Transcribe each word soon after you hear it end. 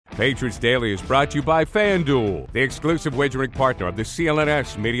Patriots Daily is brought to you by FanDuel, the exclusive wagering partner of the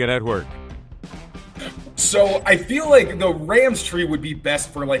CLNS Media Network. So I feel like the Rams tree would be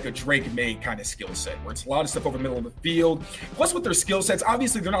best for like a Drake Maye kind of skill set, where it's a lot of stuff over the middle of the field. Plus with their skill sets,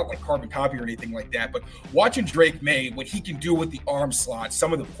 obviously they're not like carbon copy or anything like that, but watching Drake Maye, what he can do with the arm slot,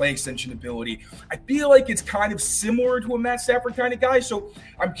 some of the play extension ability, I feel like it's kind of similar to a Matt Stafford kind of guy. So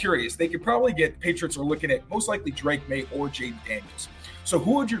I'm curious. They could probably get, Patriots are looking at most likely Drake Maye or Jayden Daniels. So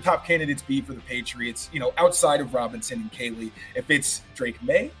who would your top candidates be for the Patriots, outside of Robinson and Caley, if it's Drake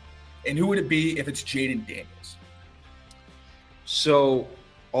Maye? And who would it be if it's Jayden Daniels? So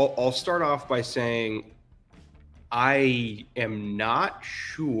I'll start off by saying I am not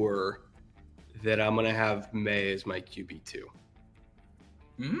sure that I'm going to have Maye as my QB2.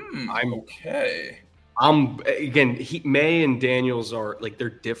 Okay. Maye and Daniels are like, they're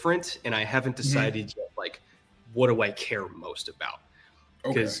different, and I haven't decided yet, like, what do I care most about?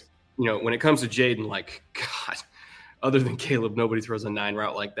 Because, when it comes to Jayden, like, God, other than Caleb, nobody throws a 9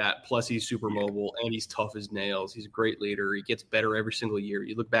 route like that. Plus, he's super mobile, and he's tough as nails. He's a great leader. He gets better every single year.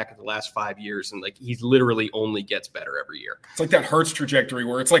 You look back at the last 5 years, and like, he's literally only gets better every year. It's like that Hurts trajectory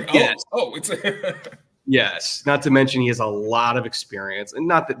where it's like, it's yes. Not to mention he has a lot of experience, and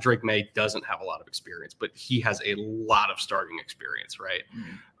not that Drake Maye doesn't have a lot of experience, but he has a lot of starting experience, right?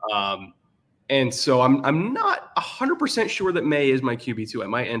 And so I'm not 100% sure that Maye is my QB2. I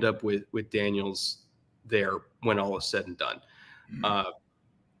might end up with Daniels there when all is said and done.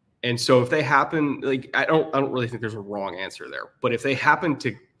 And so if they happen, like, I don't really think there's a wrong answer there, but if they happen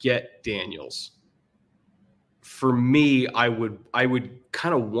to get Daniels, for me, I would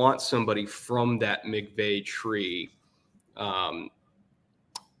kind of want somebody from that McVay tree.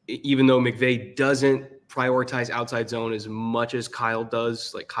 Even though McVay doesn't prioritize outside zone as much as Kyle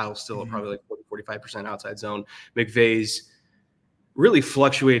does, like Kyle's still probably like 40-45% outside zone. McVay's really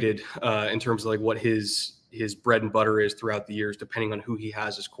fluctuated in terms of like what his bread and butter is throughout the years, depending on who he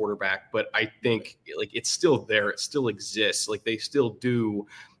has as quarterback. But I think like it's still there. It still exists. Like they still do,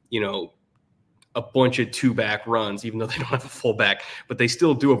 a bunch of 2-back runs, even though they don't have a fullback, but they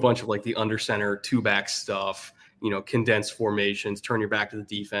still do a bunch of like the under center 2-back stuff, condensed formations, turn your back to the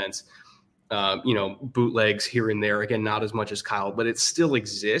defense, bootlegs here and there. Again, not as much as Kyle, but it still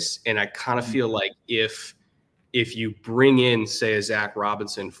exists. And I kind of feel like if you bring in, say, a Zach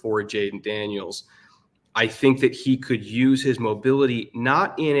Robinson for a Jayden Daniels, I think that he could use his mobility,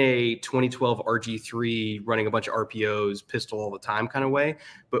 not in a 2012 RG3 running a bunch of RPOs, pistol all the time kind of way,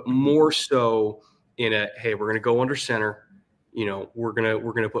 but more so in a, hey, we're going to go under center. We're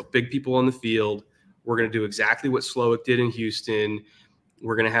going to put big people on the field. We're going to do exactly what Slowick did in Houston.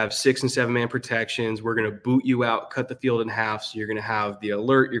 We're going to have 6- and 7-man protections. We're going to boot you out, cut the field in half. So you're going to have the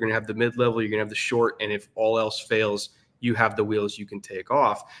alert, you're going to have the mid-level, you're going to have the short, and if all else fails, you have the wheels you can take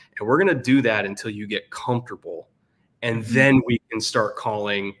off. And we're going to do that until you get comfortable. And then we can start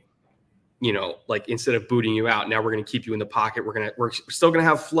calling, like instead of booting you out, now we're going to keep you in the pocket. We're still going to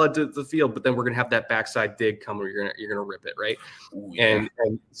have flood to the field, but then we're going to have that backside dig come where you're going to rip it. Right. Ooh, yeah.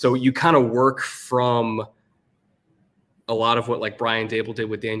 And so you kind of work from a lot of what like Brian Dable did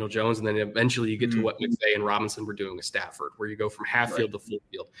with Daniel Jones. And then eventually you get to what McVay and Robinson were doing with Stafford, where you go from half field to full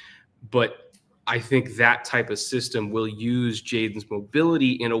field. But I think that type of system will use Jayden's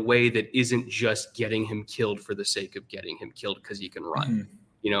mobility in a way that isn't just getting him killed for the sake of getting him killed because he can run.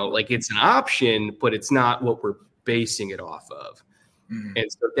 Like it's an option, but it's not what we're basing it off of. And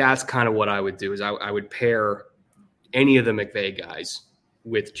so that's kind of what I would do is I would pair any of the McVay guys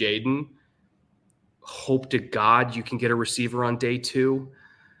with Jayden. Hope to God you can get a receiver on day 2,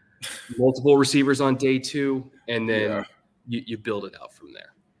 multiple receivers on day 2, and then you build it out from there.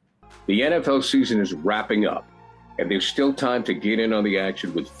 The NFL season is wrapping up, and there's still time to get in on the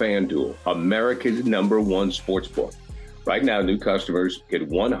action with FanDuel, America's #1 sportsbook. Right now, new customers get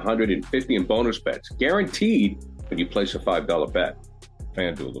 $150 in bonus bets, guaranteed when you place a $5 bet.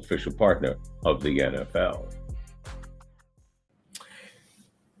 FanDuel, official partner of the NFL.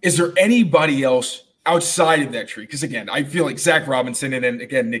 Is there anybody else outside of that tree? Because, again, I feel like Zach Robinson and then,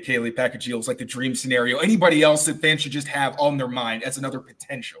 again, Nick Haley, Packagil is like the dream scenario. Anybody else that fans should just have on their mind as another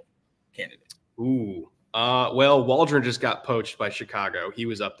potential candidate? Well, Waldron just got poached by Chicago. He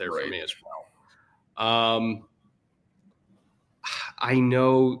was up there for me as well. I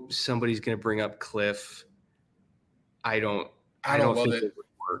know somebody's going to bring up Cliff. I don't think it would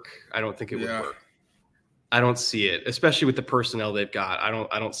work. I don't think it would work. I don't see it, especially with the personnel they've got. I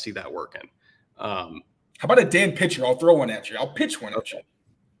don't see that working. How about a Dan Pitcher? I'll throw one at you. I'll pitch one at you.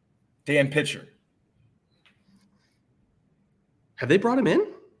 Dan Pitcher. Have they brought him in?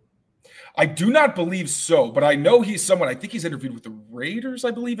 I do not believe so, but I know he's someone. I think he's interviewed with the Raiders,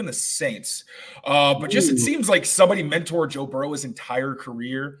 I believe, and the Saints. But just it seems like somebody mentored Joe Burrow his entire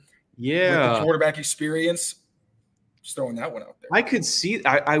career. Yeah. With the quarterback experience. Just throwing that one out there. I could see.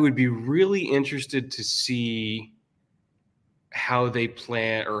 I would be really interested to see how they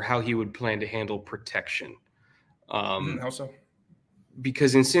plan or how he would plan to handle protection. How so?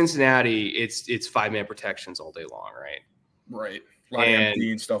 Because in Cincinnati, it's 5-man protections all day long, right? Right. A lot of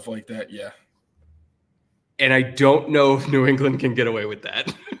empty and stuff like that, yeah. And I don't know if New England can get away with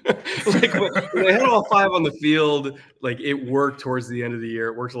that. Like when they had all 5 on the field, like it worked towards the end of the year.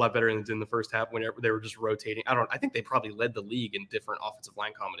 It worked a lot better than it did in the first half whenever they were just rotating. I think they probably led the league in different offensive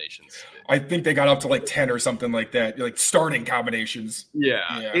line combinations. I think they got up to like 10 or something like that, like starting combinations.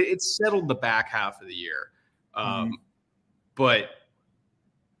 Yeah. It settled the back half of the year. But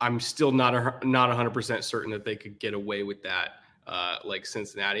I'm still not 100% certain that they could get away with that. Like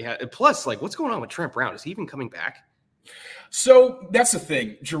Cincinnati had. Plus, like, what's going on with Trent Brown? Is he even coming back? So that's the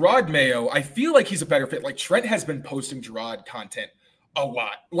thing. Gerard Mayo, I feel like he's a better fit. Like Trent has been posting Gerard content a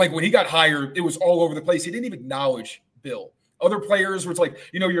lot. Like when he got hired, it was all over the place. He didn't even acknowledge Bill. Other players were like,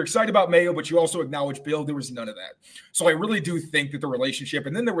 you're excited about Mayo, but you also acknowledge Bill. There was none of that. So I really do think that the relationship,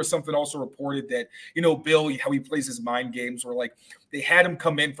 and then there was something also reported that, Bill, how he plays his mind games where like they had him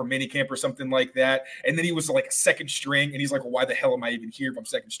come in for minicamp or something like that. And then he was like a second string. And he's like, well, why the hell am I even here if I'm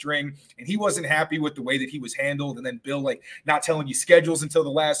second string? And he wasn't happy with the way that he was handled. And then Bill, like not telling you schedules until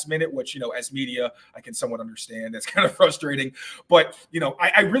the last minute, which, as media, I can somewhat understand. That's kind of frustrating. But,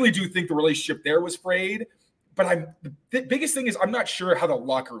 I really do think the relationship there was frayed. But the biggest thing is I'm not sure how the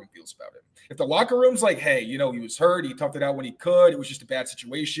locker room feels about it. If the locker room's like, hey, he was hurt, he toughed it out when he could, it was just a bad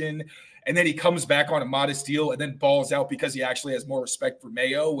situation, and then he comes back on a modest deal and then balls out because he actually has more respect for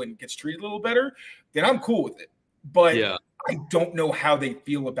Mayo and gets treated a little better, then I'm cool with it. But I don't know how they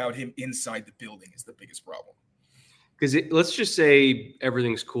feel about him inside the building is the biggest problem. Because let's just say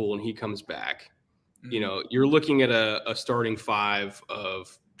everything's cool and he comes back. You're looking at a starting 5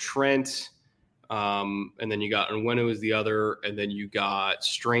 of Trent – and then you got Onwenu as the other, and then you got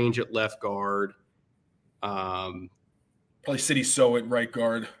Strange at left guard. Probably City So at right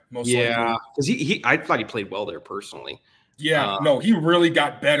guard, most likely. Yeah, because I thought he played well there personally. Yeah, no, he really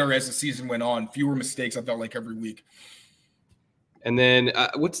got better as the season went on. Fewer mistakes, I felt like, every week. And then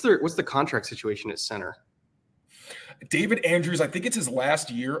what's the contract situation at center? David Andrews, I think it's his last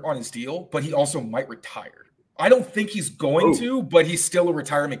year on his deal, but he also might retire. I don't think he's going to, but he's still a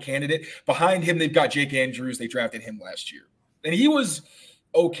retirement candidate. Behind him, they've got Jake Andrews. They drafted him last year. And he was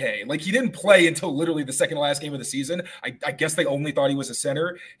okay. Like, he didn't play until literally the second to last game of the season. I guess they only thought he was a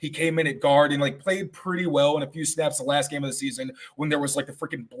center. He came in at guard and, like, played pretty well in a few snaps the last game of the season when there was, like, the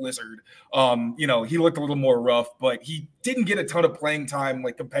freaking blizzard. He looked a little more rough, but he didn't get a ton of playing time,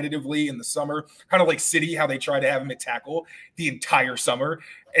 like, competitively in the summer. Kind of like City, how they tried to have him at tackle the entire summer.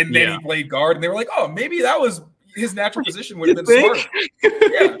 And then he played guard, and they were like, oh, maybe that was his natural position would have been smart.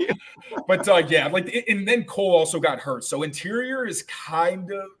 Yeah. But, and then Cole also got hurt. So interior is kind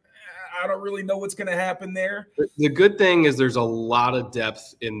of, I don't really know what's going to happen there. The good thing is there's a lot of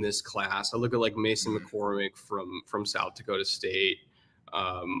depth in this class. I look at, like, Mason McCormick from South Dakota State.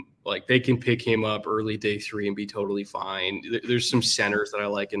 Like, they can pick him up early day 3 and be totally fine. There's some centers that I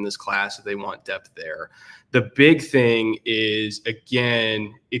like in this class if they want depth there. The big thing is,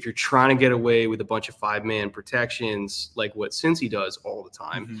 again, if you're trying to get away with a bunch of 5-man protections, like what Cincy does all the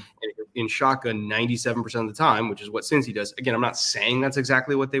time, and in shotgun 97% of the time, which is what Cincy does. Again, I'm not saying that's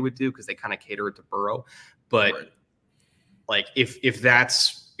exactly what they would do because they kind of cater it to Burrow, but like if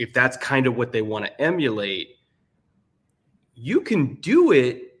that's kind of what they want to emulate, you can do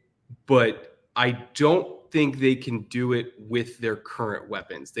it, but I don't think they can do it with their current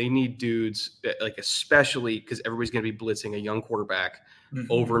weapons. They need dudes that, like, especially because everybody's going to be blitzing a young quarterback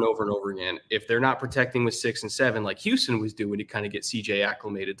over and over and over again. If they're not protecting with 6 and 7, like Houston was doing to kind of get CJ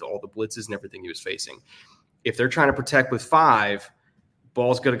acclimated to all the blitzes and everything he was facing. If they're trying to protect with 5,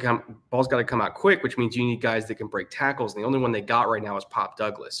 ball's got to come out quick, which means you need guys that can break tackles. And the only one they got right now is Pop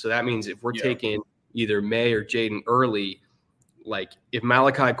Douglas. So that means if we're taking either Maye or Jayden early, like if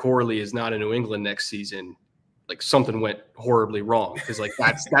Malachi Corley is not in New England next season, like something went horribly wrong, because like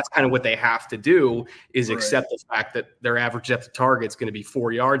that's kind of what they have to do is accept the fact that their average depth of target is going to be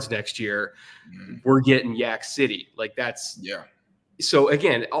 4 yards next year. We're getting Yak City. Like that's So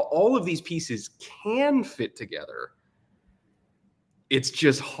again, all of these pieces can fit together. it's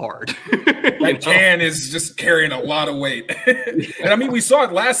just hard. That can is just carrying a lot of weight. And I mean, we saw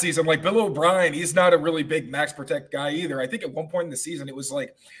it last season. Like Bill O'Brien, he's not a really big max protect guy either. I think at one point in the season, it was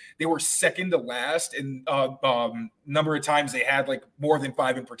like they were second to last in number of times they had like more than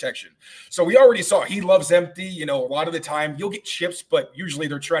 5 in protection. So we already saw he loves empty. You know, a lot of the time you'll get chips, but usually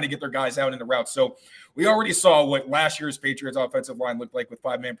they're trying to get their guys out in the route. So we already saw what last year's Patriots offensive line looked like with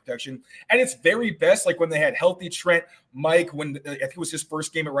 5-man protection. And it's very best, like when they had healthy Trent, Mike, when I think it was his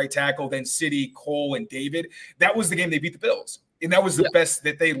first game at right tackle, then City, Cole, and David. That was the game they beat the Bills. And that was the best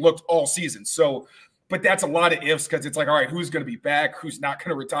that they looked all season. So, but that's a lot of ifs because it's like, all right, who's going to be back? Who's not going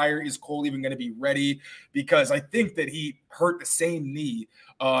to retire? Is Cole even going to be ready? Because I think that he hurt the same knee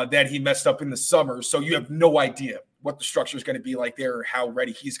that he messed up in the summer. So you have no idea what the structure is going to be like there or how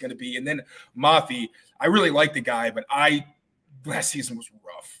ready he's going to be. And then Maye, I really like the guy, but last season was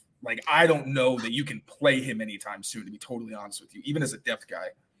rough. Like, I don't know that you can play him anytime soon, to be totally honest with you, even as a depth guy.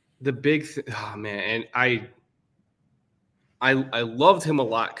 The big oh man, and I loved him a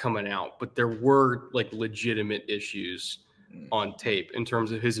lot coming out, but there were like legitimate issues on tape in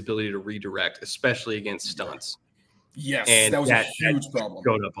terms of his ability to redirect, especially against stunts. Yes, and that was a huge problem.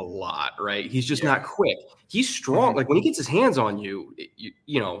 Showed up a lot, right? He's just not quick. He's strong. Like when he gets his hands on you,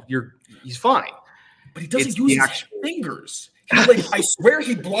 he's fine. But he doesn't use his fingers. I swear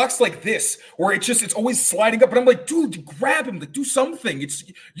he blocks like this, where it's always sliding up. But I'm like, dude, grab him, do something.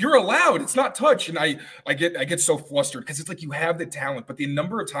 You're allowed. It's not touch. And I get so flustered because it's like you have the talent, but the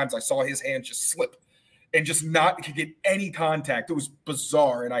number of times I saw his hand just slip and just not get any contact, it was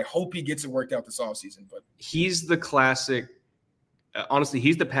bizarre. And I hope he gets it worked out this offseason. But he's the classic. Honestly,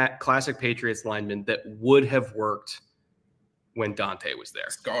 he's the classic Patriots lineman that would have worked when Dante was there.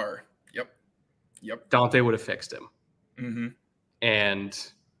 Scar. Yep. Dante would have fixed him. Mm-hmm.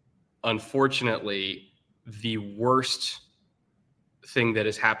 And unfortunately, the worst thing that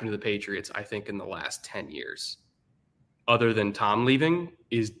has happened to the Patriots, I think, in the last 10 years, other than Tom leaving,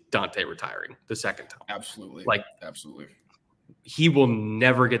 is Dante retiring the second time. Absolutely. Absolutely. He will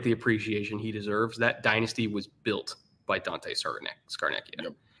never get the appreciation he deserves. That dynasty was built by Dante Scarnecchia.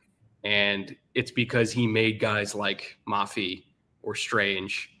 Yep. And it's because he made guys like Maye or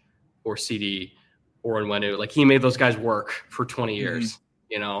Strange or CD or Nwenu, like he made those guys work for 20 years,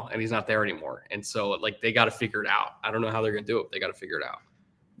 and he's not there anymore. And so like they got to figure it out. I don't know how they're going to do it. They got to figure it out.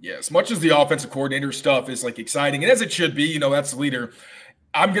 Yeah. As much as the offensive coordinator stuff is like exciting, and as it should be, that's the leader.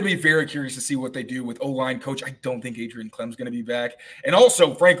 I'm going to be very curious to see what they do with O-line coach. I don't think Adrian Clem's going to be back. And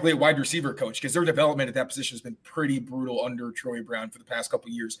also, frankly, a wide receiver coach, because their development at that position has been pretty brutal under Troy Brown for the past couple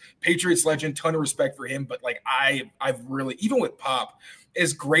of years. Patriots legend, ton of respect for him. But like I've really, even with Pop,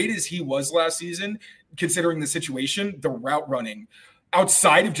 as great as he was last season, considering the situation, the route running,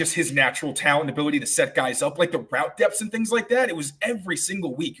 outside of just his natural talent and ability to set guys up, like the route depths and things like that, it was every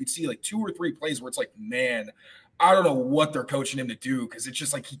single week you'd see like 2 or 3 plays where it's like, man, I don't know what they're coaching him to do, because it's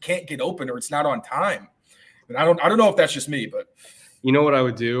just like he can't get open or it's not on time. And I don't know if that's just me, but you know what I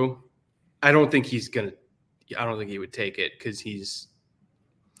would do? I don't think he would take it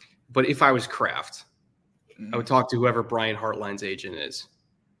but if I was Kraft, I would talk to whoever Brian Hartline's agent is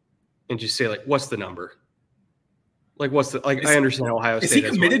and just say, like, what's the number? Like, I understand Ohio State. Is he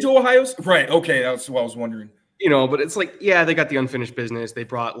committed to Ohio State? Right. Okay. That's what I was wondering. But it's like, yeah, they got the unfinished business. They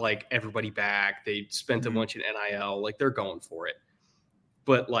brought like everybody back. They spent a bunch in NIL. Like they're going for it.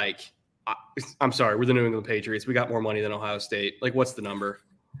 But like, I'm sorry, we're the New England Patriots. We got more money than Ohio State. Like, what's the number?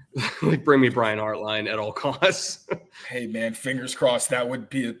 Like, bring me Brian Hartline at all costs. Hey, man, fingers crossed. That would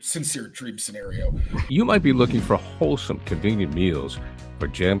be a sincere dream scenario. You might be looking for wholesome, convenient meals for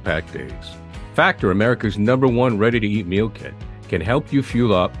jam-packed days. Factor, America's #1 ready-to-eat meal kit, can help you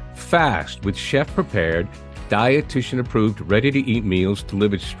fuel up fast with chef-prepared, dietitian-approved, ready-to-eat meals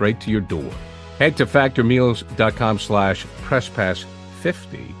delivered straight to your door. Head to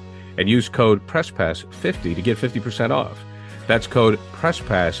factormeals.com/PressPass50 and use code PressPass50 to get 50% off. That's code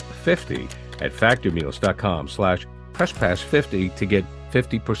PressPass50 at factormeals.com/PressPass50 to get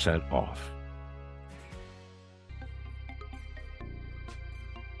 50% off.